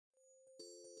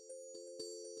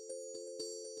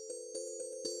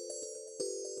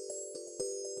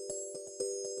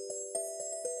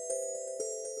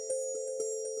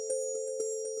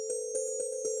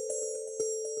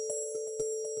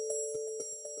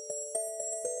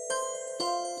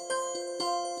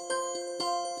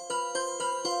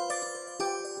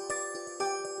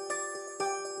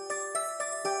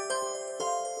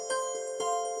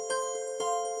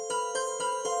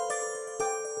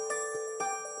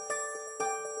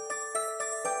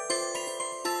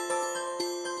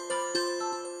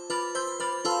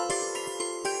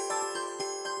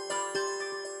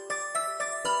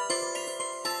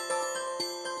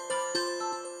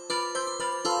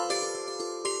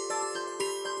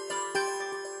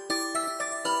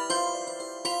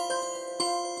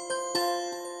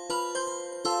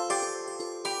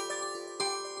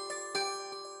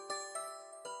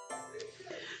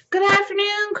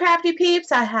Crafty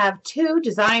Peeps. I have two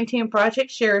design team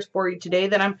project shares for you today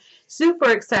that I'm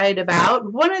super excited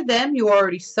about. One of them you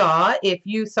already saw if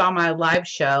you saw my live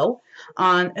show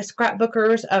on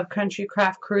Scrapbookers of Country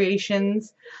Craft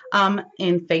Creations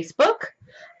in Facebook.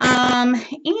 And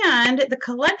the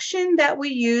collection that we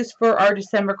use for our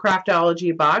December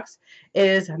Craftology box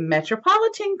is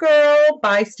Metropolitan Girl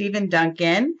by Stephen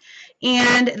Duncan,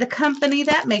 and the company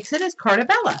that makes it is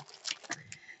Cartabella.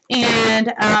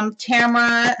 And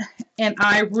Tamara and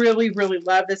I really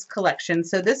love this collection.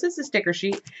 So this is a sticker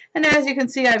sheet, and as you can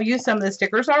see, I've used some of the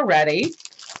stickers already.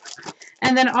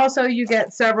 And then also you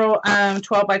get several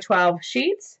 12 by 12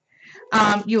 sheets.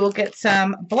 You will get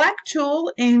some black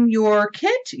tulle in your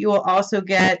kit. You will also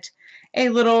get a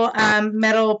little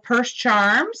metal purse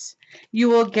charms. You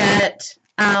will get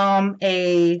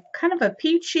a kind of a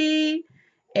peachy,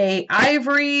 a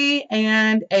ivory,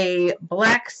 and a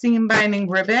black seam binding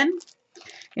ribbon.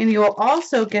 And you'll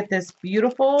also get this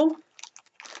beautiful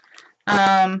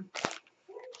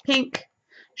pink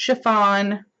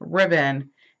chiffon ribbon.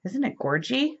 Isn't it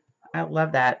gorgy? I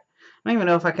love that. I don't even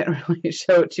know if I can really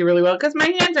show it to you really well because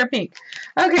my hands are pink.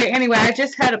 Okay, anyway, I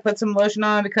just had to put some lotion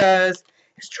on because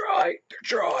it's dry. They're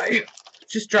dry.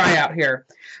 It's just dry out here.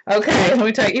 Okay, let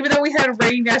me tell you, even though we had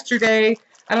rain yesterday,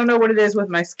 I don't know what it is with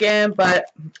my skin, but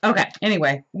okay,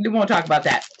 anyway, we won't talk about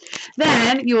that.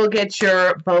 Then you will get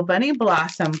your Bow Bunny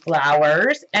Blossom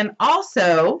flowers, and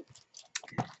also,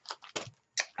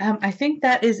 I think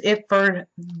that is it for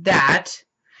that,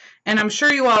 and I'm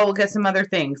sure you all will get some other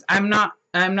things. I'm not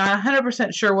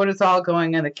 100% sure what is all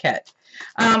going in the kit.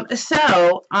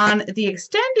 So, on the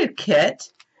extended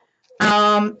kit,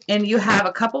 and you have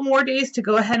a couple more days to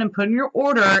go ahead and put in your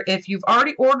order. If you've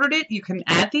already ordered it, you can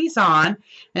add these on,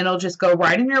 and it'll just go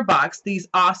right in your box. These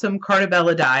awesome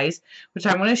Cartabella dies, which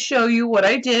I'm going to show you what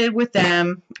I did with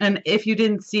them. And if you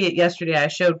didn't see it yesterday, I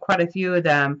showed quite a few of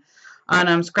them on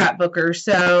Scrapbooker.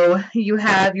 So you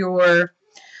have your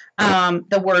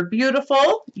the word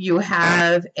beautiful. You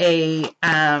have a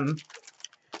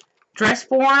dress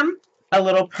form, a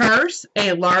little purse,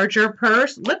 a larger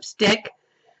purse, lipstick,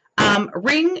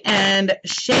 ring and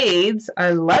shades. I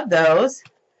love those.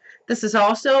 This is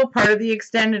also part of the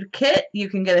extended kit. You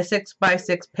can get a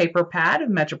 6x6 paper pad of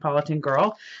Metropolitan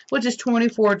Girl, which is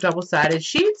 24 double-sided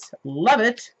sheets. Love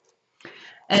it.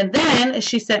 And then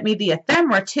she sent me the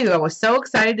ephemera too. I was so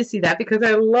excited to see that because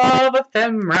I love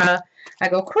ephemera. I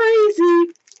go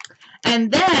crazy.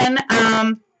 And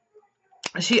then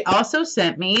she also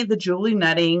sent me the Julie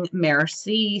Nutting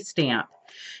Merci stamp.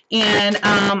 And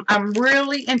I'm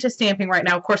really into stamping right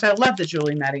now. Of course, I love the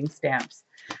Julie Nutting stamps.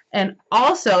 And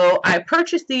also, I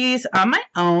purchased these on my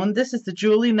own. This is the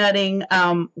Julie Nutting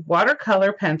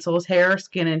watercolor pencils, hair and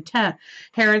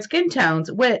skin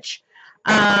tones, which,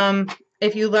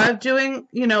 if you love doing,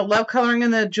 love coloring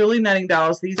in the Julie Nutting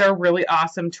dolls, these are really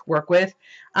awesome to work with.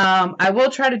 I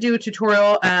will try to do a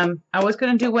tutorial. I was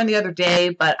going to do one the other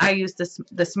day, but I used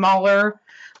the smaller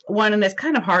one, and it's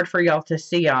kind of hard for y'all to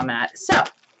see on that. So,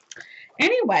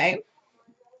 anyway,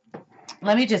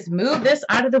 let me just move this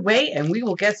out of the way and we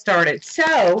will get started.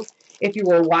 So, if you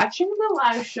were watching the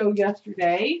live show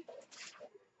yesterday,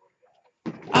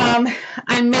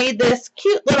 I made this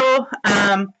cute little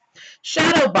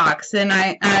shadow box, and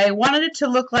I wanted it to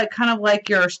look like kind of like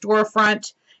your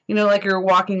storefront, like you're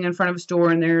walking in front of a store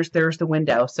and there's the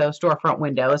window. So, storefront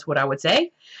window is what I would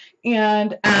say.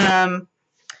 And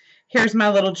here's my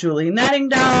little Julie Nutting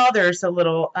doll. There's a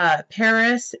little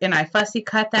Paris, and I fussy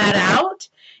cut that out.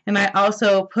 And I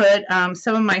also put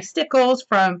some of my stickles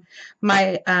from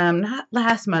my, not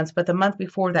last month's, but the month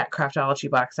before that Craftology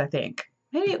box, I think.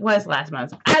 Maybe it was last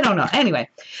month. I don't know. Anyway.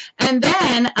 And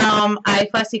then I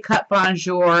fussy cut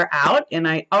Bonjour out, and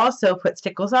I also put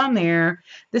stickles on there.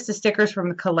 This is stickers from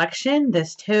the collection.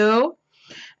 This too.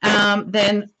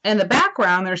 Then in the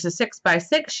background, there's a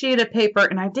 6x6 sheet of paper,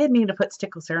 and I did need to put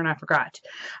stickles there, and I forgot.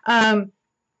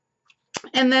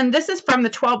 And then this is from the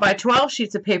 12 by 12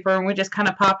 sheets of paper, and we just kind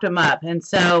of popped them up. And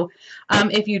so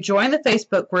if you join the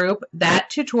Facebook group, that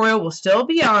tutorial will still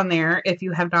be on there if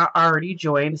you have not already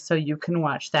joined, so you can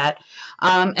watch that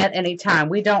at any time.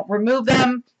 We don't remove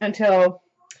them until,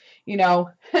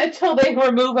 until they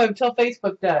remove them, until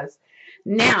Facebook does.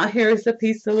 Now, here's the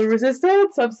piece of the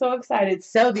resistance. I'm so excited.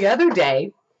 So, the other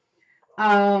day,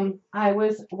 I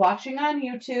was watching on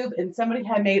YouTube, and somebody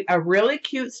had made a really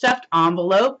cute stuffed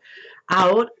envelope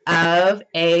out of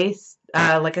a,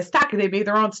 like a stocking. They made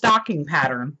their own stocking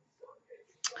pattern.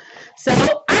 So,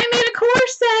 I made a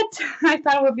corset. I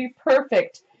thought it would be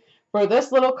perfect for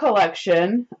this little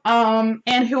collection.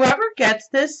 And whoever gets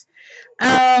this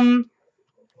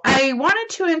I wanted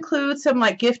to include some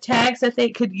like gift tags that they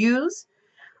could use.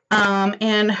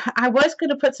 And I was going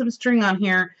to put some string on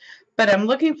here, but I'm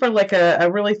looking for like a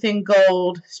really thin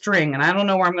gold string, and I don't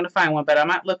know where I'm going to find one, but I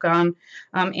might look on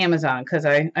Amazon because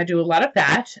I do a lot of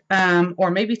that.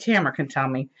 Or maybe Tamara can tell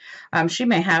me. She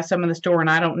may have some in the store and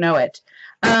I don't know it.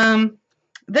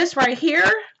 This right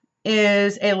here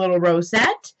is a little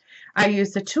rosette. I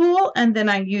used the tulle, and then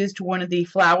I used one of the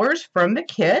flowers from the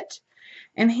kit.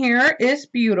 And here is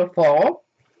beautiful.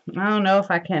 I don't know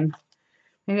if I can,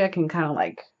 maybe I can kind of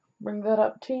like bring that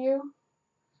up to you.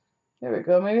 There we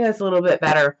go. Maybe that's a little bit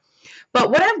better. But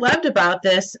what I loved about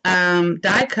this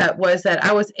die cut was that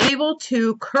I was able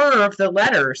to curve the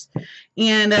letters.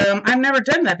 And I've never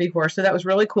done that before, so that was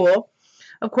really cool.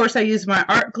 Of course, I used my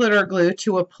art glitter glue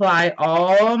to apply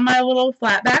all my little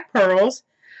flat back pearls.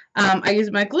 I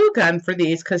used my glue gun for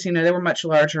these because, you know, they were much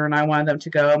larger and I wanted them to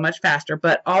go much faster.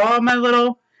 But all my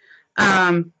little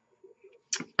flat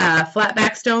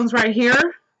back stones right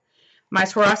here, my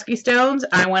Swarovski stones,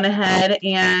 I went ahead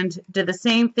and did the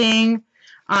same thing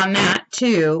on that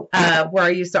too, where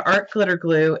I used the art glitter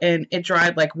glue and it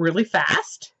dried like really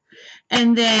fast.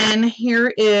 And then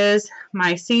here is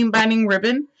my seam binding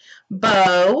ribbon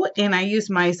bow, and I used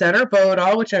my Zetter bow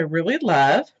doll, which I really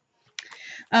love.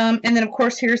 And then of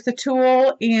course here's the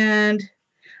tulle, and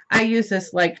I use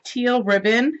this like teal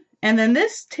ribbon, and then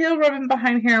this teal ribbon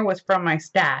behind here was from my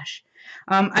stash.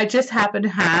 I just happen to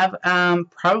have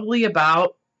probably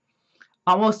about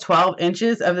almost 12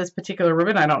 inches of this particular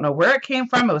ribbon. I don't know where it came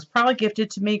from. It was probably gifted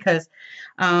to me because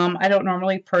I don't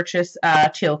normally purchase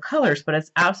teal colors, but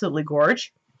it's absolutely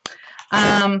gorgeous.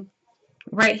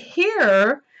 Right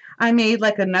here, I made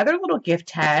like another little gift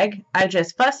tag. I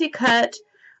just fussy cut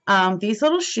these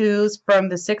little shoes from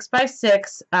the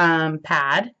 6x6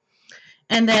 pad.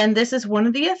 And then this is one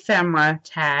of the ephemera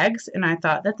tags, and I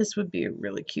thought that this would be a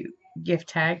really cute gift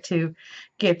tag to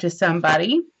give to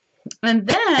somebody. And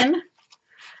then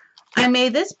I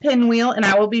made this pinwheel, and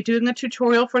I will be doing a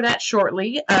tutorial for that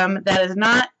shortly. That is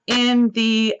not in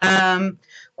the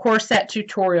corset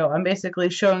tutorial. I'm basically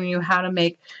showing you how to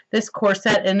make this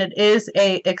corset, and it is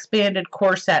a expanded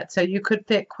corset, so you could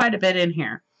fit quite a bit in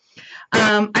here.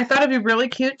 I thought it'd be really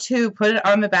cute to put it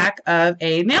on the back of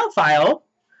a nail file,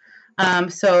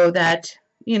 so that,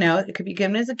 you know, it could be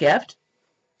given as a gift.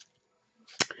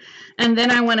 And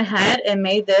then I went ahead and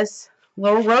made this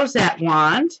little rosette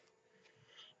wand.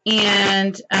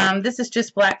 And this is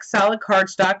just black solid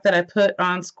cardstock that I put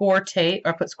on score tape.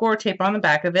 I put score tape on the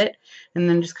back of it and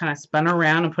then just kind of spun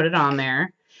around and put it on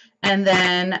there. And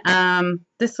then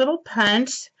this little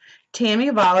punch, Tammy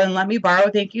Vollen let me borrow.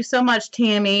 Thank you so much,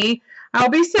 Tammy. I'll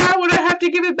be sad when I have to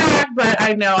give it back, but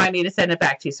I know I need to send it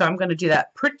back to you, so I'm going to do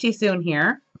that pretty soon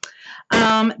here.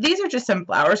 These are just some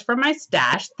flowers from my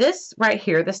stash. This right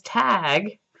here, this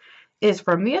tag, is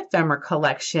from the ephemera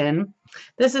collection.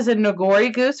 This is a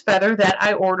Nagori goose feather that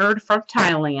I ordered from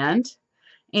Thailand.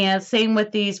 And same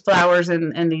with these flowers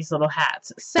and these little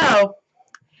hats. So,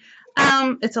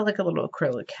 it's like a little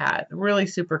acrylic hat. Really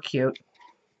super cute.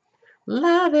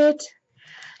 Love it.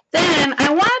 Then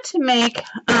I wanted to make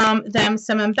them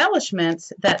some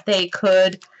embellishments that they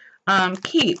could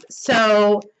keep.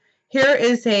 So here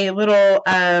is a little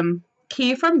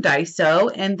key from Daiso,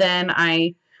 and then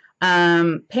I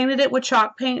painted it with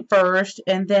chalk paint first,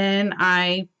 and then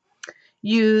I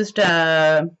used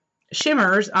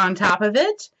shimmers on top of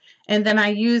it, and then I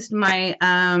used my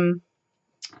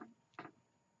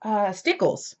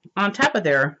stickles on top of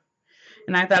there,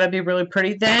 and I thought it'd be really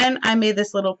pretty. Then I made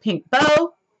this little pink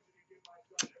bow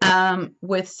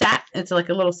with satin. It's like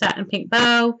a little satin pink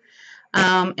bow.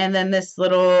 And then this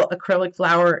little acrylic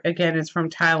flower, again, is from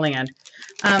Thailand.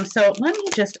 So let me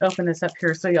just open this up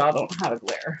here so y'all don't have a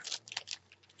glare.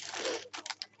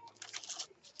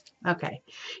 Okay,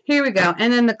 here we go.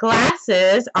 And then the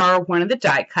glasses are one of the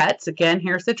die cuts. Again,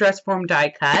 here's the dress form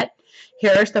die cut.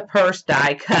 Here's the purse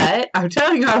die cut. I'm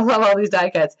telling you, I love all these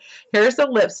die cuts. Here's the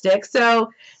lipstick.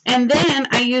 So, and then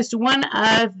I used one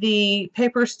of the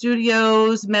Paper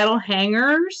Studios metal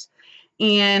hangers,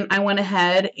 and I went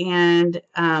ahead and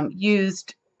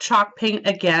used chalk paint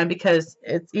again because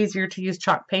it's easier to use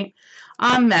chalk paint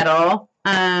on metal.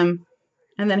 And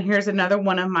then here's another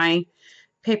one of my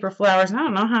paper flowers. I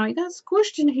don't know how it got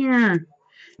squished in here.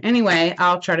 Anyway,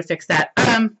 I'll try to fix that.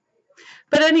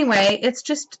 But anyway, it's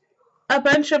just a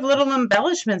bunch of little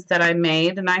embellishments that I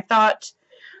made, and I thought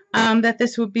that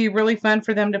this would be really fun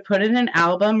for them to put in an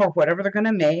album or whatever they're going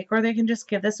to make, or they can just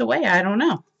give this away. I don't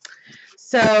know.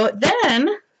 So then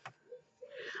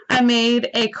I made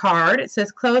a card. It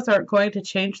says, "Clothes aren't going to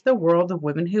change the world. The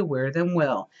women who wear them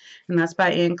will." And that's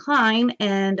by Anne Klein.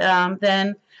 And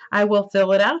then I will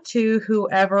fill it out to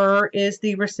whoever is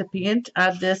the recipient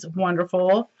of this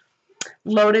wonderful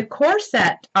loaded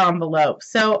corset envelope.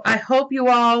 So I hope you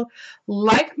all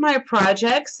like my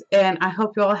projects, and I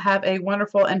hope you all have a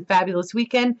wonderful and fabulous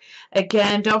weekend.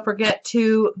 Again, don't forget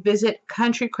to visit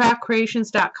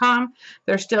countrycraftcreations.com.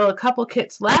 There's still a couple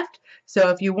kits left, so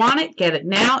if you want it, get it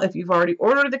now. If you've already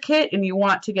ordered the kit and you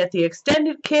want to get the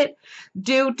extended kit,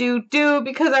 do,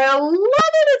 because I love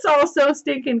it. It's all so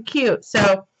stinking cute.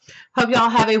 So hope y'all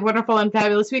have a wonderful and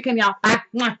fabulous weekend, y'all.